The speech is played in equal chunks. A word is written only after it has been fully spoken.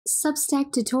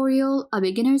Substack tutorial, a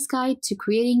beginner's guide to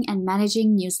creating and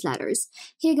managing newsletters.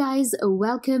 Hey guys,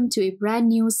 welcome to a brand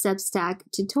new Substack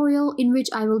tutorial in which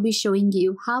I will be showing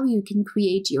you how you can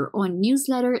create your own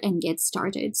newsletter and get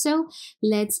started. So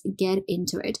let's get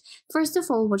into it. First of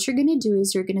all, what you're going to do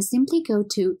is you're going to simply go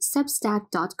to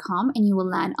substack.com and you will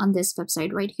land on this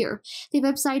website right here. The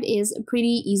website is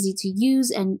pretty easy to use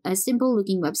and a simple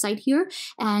looking website here,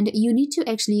 and you need to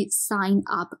actually sign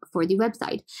up for the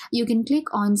website. You can click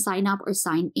on sign up or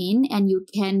sign in, and you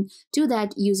can do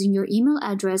that using your email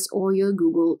address or your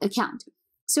Google account.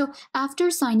 So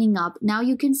after signing up, now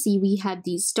you can see we have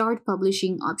the start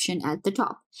publishing option at the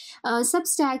top.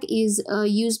 Substack is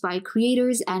used by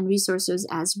creators and resources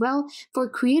as well. For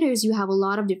creators, you have a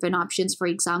lot of different options. For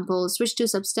example, switch to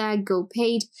Substack, go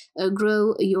paid,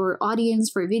 grow your audience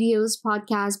for videos,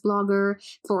 podcast, blogger,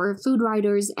 for food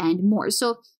writers, and more.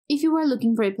 So if you are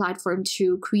looking for a platform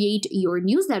to create your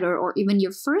newsletter or even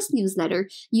your first newsletter,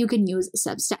 you can use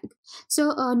Substack.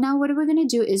 So now what we're going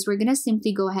to do is we're going to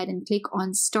simply go ahead and click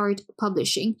on Start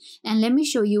Publishing. And let me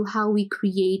show you how we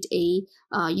create a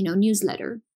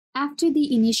newsletter. After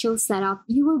the initial setup,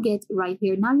 you will get right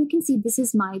here. Now you can see this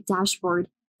is my dashboard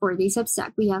for the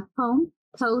Substack. We have home,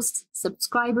 posts,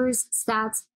 subscribers,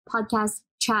 stats, podcasts,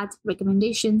 chat,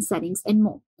 recommendations, settings, and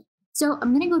more. So I'm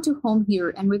going to go to home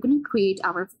here and we're going to create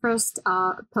our first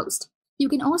post. You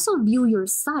can also view your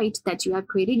site that you have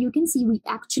created. You can see we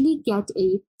actually get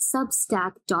a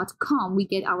substack.com. We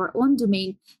get our own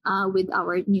domain with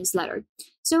our newsletter.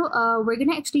 So we're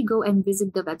going to actually go and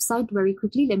visit the website very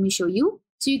quickly. Let me show you.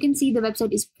 So you can see the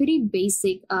website is pretty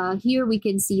basic. Here we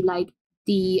can see like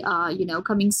the,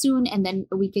 coming soon, and then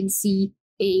we can see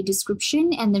a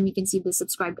description, and then we can see the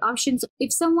subscribed options.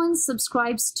 If someone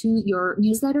subscribes to your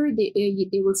newsletter,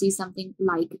 they will see something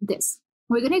like this.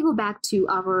 We're going to go back to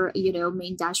our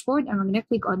main dashboard, and we're going to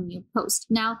click on new post.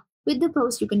 Now with the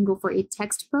post, you can go for a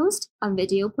text post, a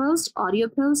video post, audio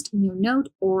post, new note,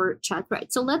 or chat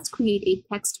thread. So let's create a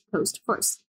text post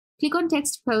first. Click on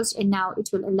text post, and now it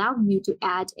will allow you to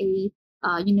add a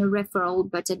referral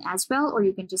button as well, or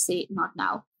you can just say not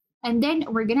now. And then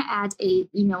we're going to add a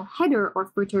header or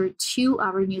footer to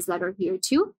our newsletter here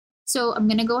too. So I'm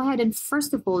going to go ahead and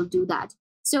first of all do that.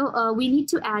 So we need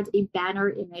to add a banner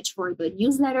image for the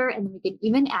newsletter, and then we can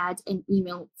even add an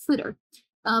email footer.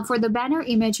 For the banner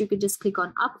image, you could just click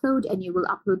on upload and you will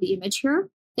upload the image here.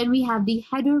 Then we have the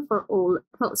header for all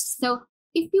posts. So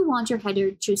if you want your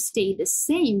header to stay the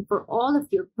same for all of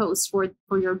your posts for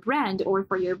your brand or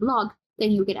for your blog, then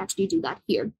you can actually do that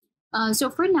here. So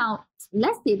for now,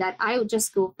 let's say that I would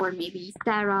just go for maybe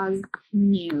Sarah's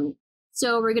new.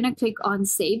 So we're going to click on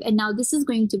save. And now this is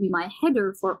going to be my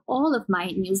header for all of my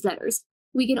newsletters.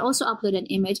 We can also upload an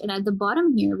image. And at the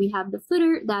bottom here, we have the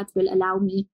footer that will allow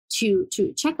me to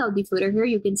check out the footer here.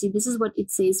 You can see this is what it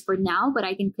says for now, but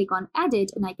I can click on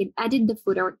edit and I can edit the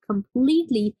footer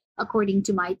completely according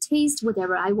to my taste,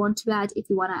 whatever I want to add. If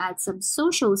you want to add some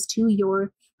socials to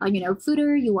your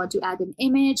footer, you want to add an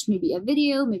image, maybe a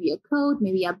video, maybe a code,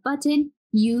 maybe a button,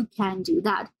 you can do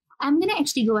that. I'm going to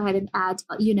actually go ahead and add,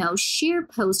 share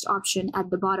post option at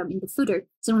the bottom in the footer.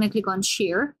 So I'm going to click on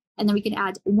share, and then we can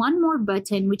add one more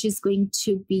button, which is going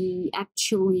to be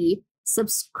actually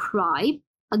subscribe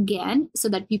again, so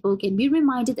that people can be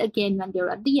reminded again when they're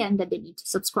at the end that they need to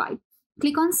subscribe.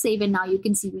 Click on save, and now you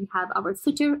can see we have our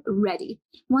footer ready.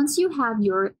 Once you have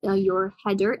your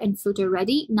header and footer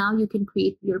ready, now you can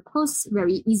create your posts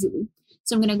very easily.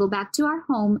 So I'm going to go back to our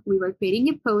home. We were creating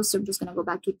a post, so I'm just going to go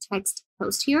back to text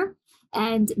post here.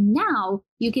 And now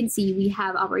you can see we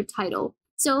have our title.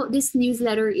 So this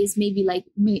newsletter is maybe like,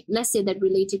 let's say that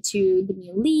related to the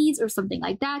new leads or something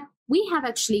like that. We have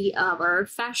actually our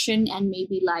fashion and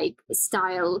maybe like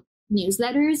style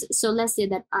newsletters. So let's say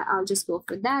that I'll just go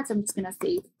for that. So I'm just going to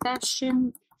say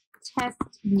fashion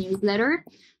test newsletter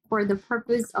for the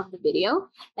purpose of the video.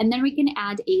 And then we can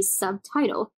add a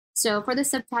subtitle. So for the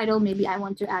subtitle, maybe I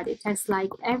want to add a text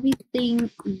like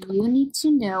everything you need to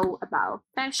know about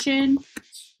fashion.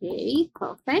 Okay,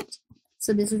 perfect.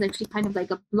 So this is actually kind of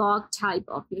like a blog type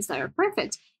of newsletter.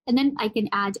 Perfect. And then I can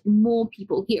add more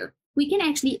people here. We can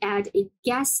actually add a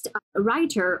guest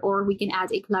writer, or we can add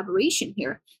a collaboration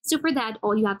here. So for that,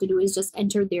 all you have to do is just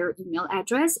enter their email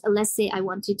address. Let's say I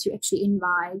wanted to actually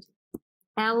invite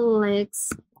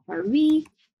Alex Harvey.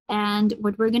 And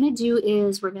what we're going to do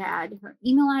is we're going to add her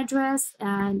email address,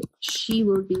 and she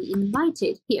will be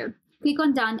invited here. Click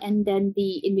on done, and then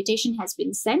the invitation has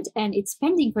been sent, and it's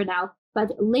pending for now,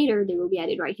 but later they will be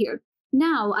added right here.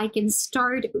 Now I can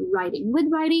start writing. With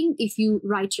writing, if you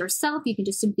write yourself, you can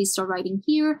just simply start writing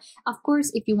here. Of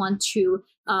course, if you want to,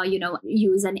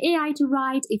 use an AI to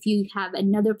write, if you have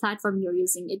another platform, you're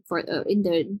using it for in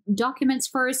the documents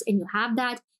first, and you have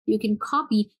that, you can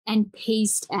copy and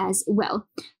paste as well.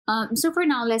 So for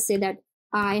now, let's say that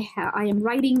I am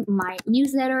writing my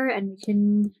newsletter, and we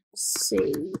can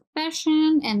say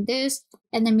fashion and this,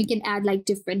 and then we can add like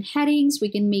different headings. We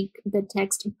can make the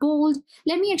text bold.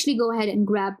 Let me actually go ahead and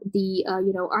grab the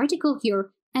article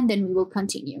here, and then we will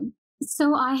continue.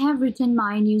 So I have written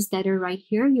my newsletter right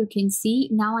here. You can see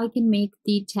now I can make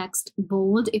the text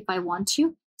bold if I want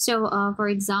to. So for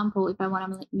example, if I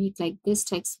want to make like this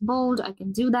text bold, I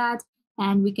can do that,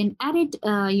 and we can edit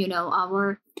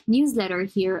our newsletter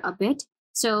here a bit.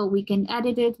 So we can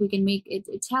edit it, we can make it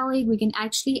italic, we can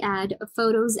actually add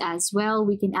photos as well,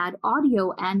 we can add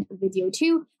audio and video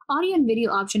too. Audio and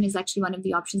video option is actually one of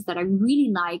the options that I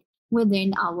really like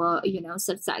within our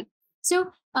Substack.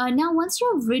 So now once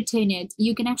you've written it,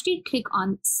 you can actually click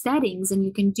on settings, and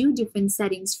you can do different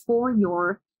settings for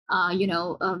your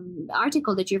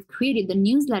article that you've created, the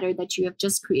newsletter that you have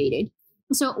just created.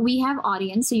 So we have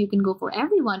audience, so you can go for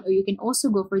everyone, or you can also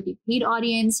go for the paid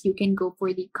audience. You can go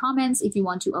for the comments if you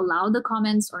want to allow the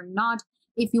comments or not.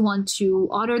 If you want to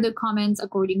order the comments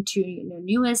according to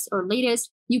newest or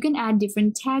latest, you can add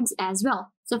different tags as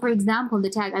well. So for example, the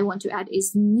tag I want to add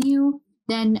is new.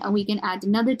 Then we can add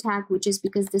another tag, which is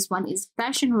because this one is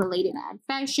fashion related, add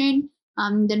fashion.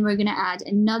 Then we're going to add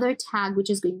another tag, which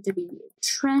is going to be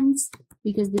trends,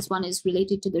 because this one is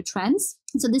related to the trends.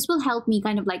 So this will help me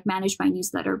kind of like manage my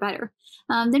newsletter better.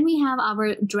 Then we have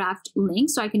our draft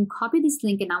link. So I can copy this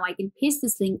link, and now I can paste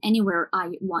this link anywhere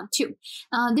I want to.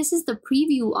 This is the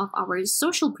preview of our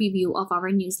social preview of our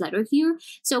newsletter here.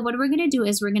 So what we're going to do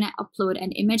is we're going to upload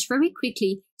an image very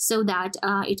quickly so that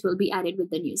it will be added with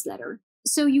the newsletter.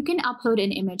 So you can upload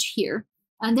an image here.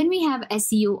 And then we have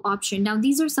SEO option. Now,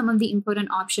 these are some of the important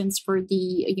options for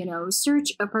the,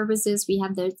 search purposes. We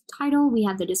have the title, we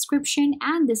have the description,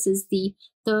 and this is the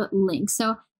link.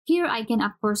 So here I can,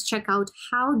 of course, check out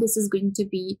how this is going to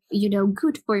be,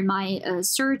 good for my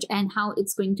search, and how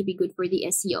it's going to be good for the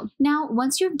SEO. Now,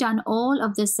 once you've done all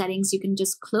of the settings, you can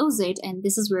just close it, and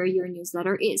this is where your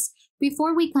newsletter is.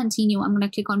 Before we continue, I'm going to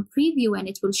click on preview, and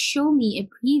it will show me a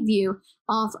preview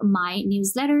of my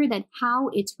newsletter, that how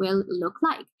it will look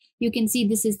like. You can see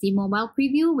this is the mobile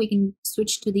preview. We can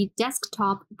switch to the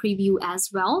desktop preview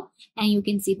as well. And you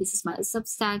can see this is my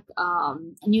Substack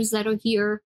newsletter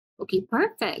here. Okay,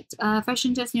 perfect.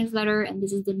 Fashion test newsletter, and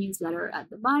this is the newsletter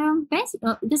at the bottom.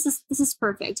 This is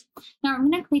perfect. Now I'm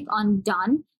going to click on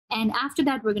done, and after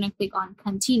that we're going to click on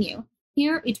continue.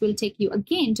 Here it will take you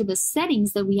again to the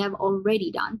settings that we have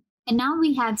already done. And now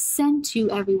we have send to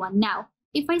everyone now.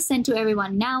 If I send to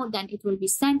everyone now, then it will be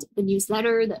sent. The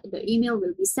newsletter, the email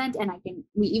will be sent, and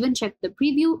we even check the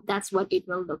preview. That's what it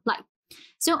will look like.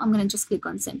 So I'm going to just click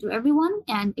on send to everyone,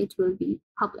 and it will be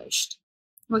published.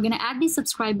 We're going to add the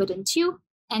subscribe button too.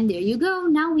 And there you go.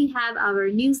 Now we have our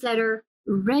newsletter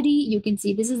ready. You can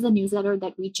see this is the newsletter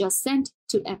that we just sent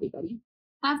to everybody.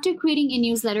 After creating a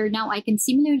newsletter, now I can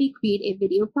similarly create a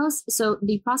video post. So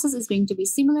the process is going to be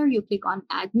similar. You click on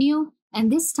add new,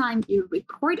 and this time you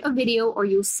record a video or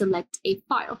you select a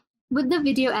file. With the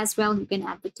video as well, you can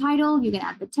add the title, you can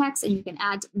add the text, and you can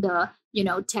add the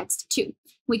text too.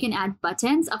 We can add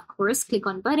buttons, of course. Click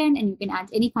on button, and you can add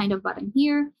any kind of button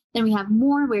here. Then we have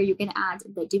more, where you can add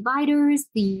the dividers,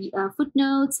 the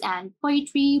footnotes, and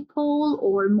poetry, poll,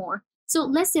 or more. So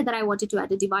let's say that I wanted to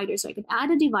add a divider. So I could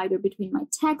add a divider between my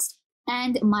text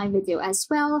and my video as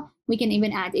well. We can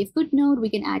even add a footnote. We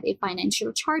can add a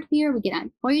financial chart here. We can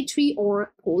add poetry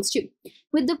or polls too.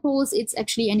 With the polls, it's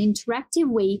actually an interactive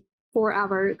way for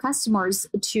our customers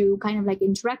to kind of like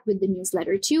interact with the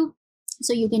newsletter too.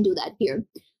 So you can do that here.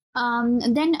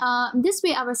 This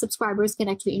way our subscribers can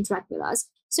actually interact with us.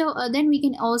 So then we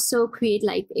can also create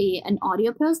like an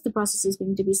audio post. The process is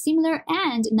going to be similar.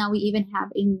 And now we even have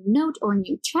a new note or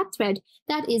new chat thread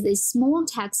that is a small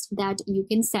text that you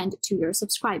can send to your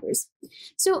subscribers.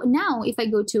 So now if I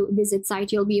go to visit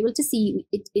site, you'll be able to see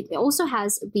it also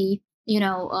has the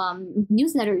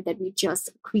newsletter that we just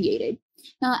created.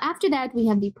 After that, we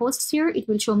have the posts here. It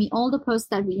will show me all the posts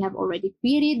that we have already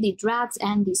created, the drafts,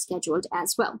 and the scheduled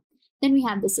as well. Then we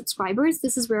have the subscribers.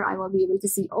 This is where I will be able to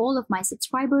see all of my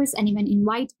subscribers and even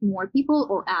invite more people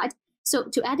or add. So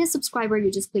to add a subscriber, you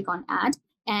just click on add.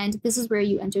 And this is where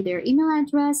you enter their email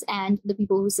address, and the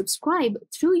people who subscribe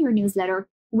through your newsletter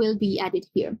will be added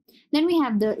here. Then we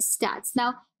have the stats.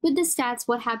 Now, with the stats,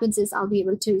 what happens is I'll be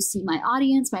able to see my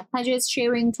audience, my pledges,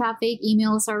 sharing, traffic,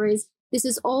 email, surveys, This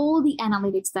is all the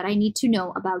analytics that I need to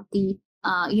know about the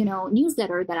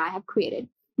newsletter that I have created.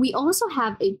 We also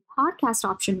have a podcast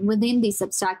option within the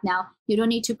Substack now. You don't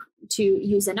need to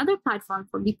use another platform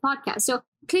for the podcast. So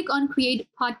click on create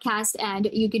podcast and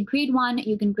you can create one.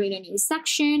 You can create a new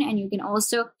section and you can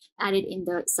also add it in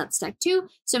the Substack too.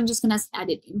 So I'm just going to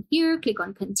add it in here, click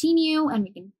on continue, and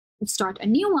we can start a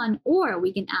new one, or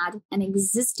we can add an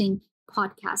existing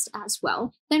podcast as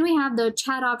well. Then we have the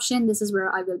chat option. This is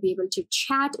where I will be able to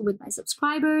chat with my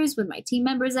subscribers, with my team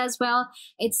members as well.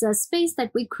 It's a space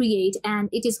that we create, and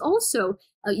it is also,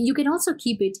 you can also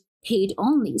keep it paid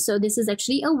only. So this is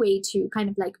actually a way to kind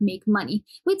of like make money.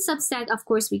 With Substack, of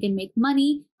course, we can make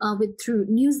money through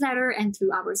newsletter and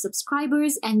through our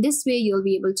subscribers. And this way you'll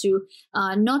be able to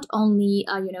not only,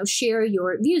 share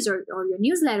your views or your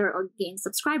newsletter or gain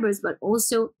subscribers, but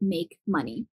also make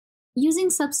money. Using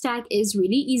Substack is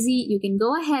really easy. You can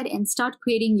go ahead and start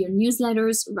creating your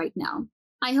newsletters right now.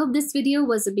 I hope this video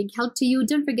was a big help to you.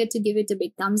 Don't forget to give it a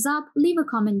big thumbs up, leave a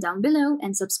comment down below,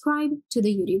 and subscribe to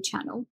the YouTube channel.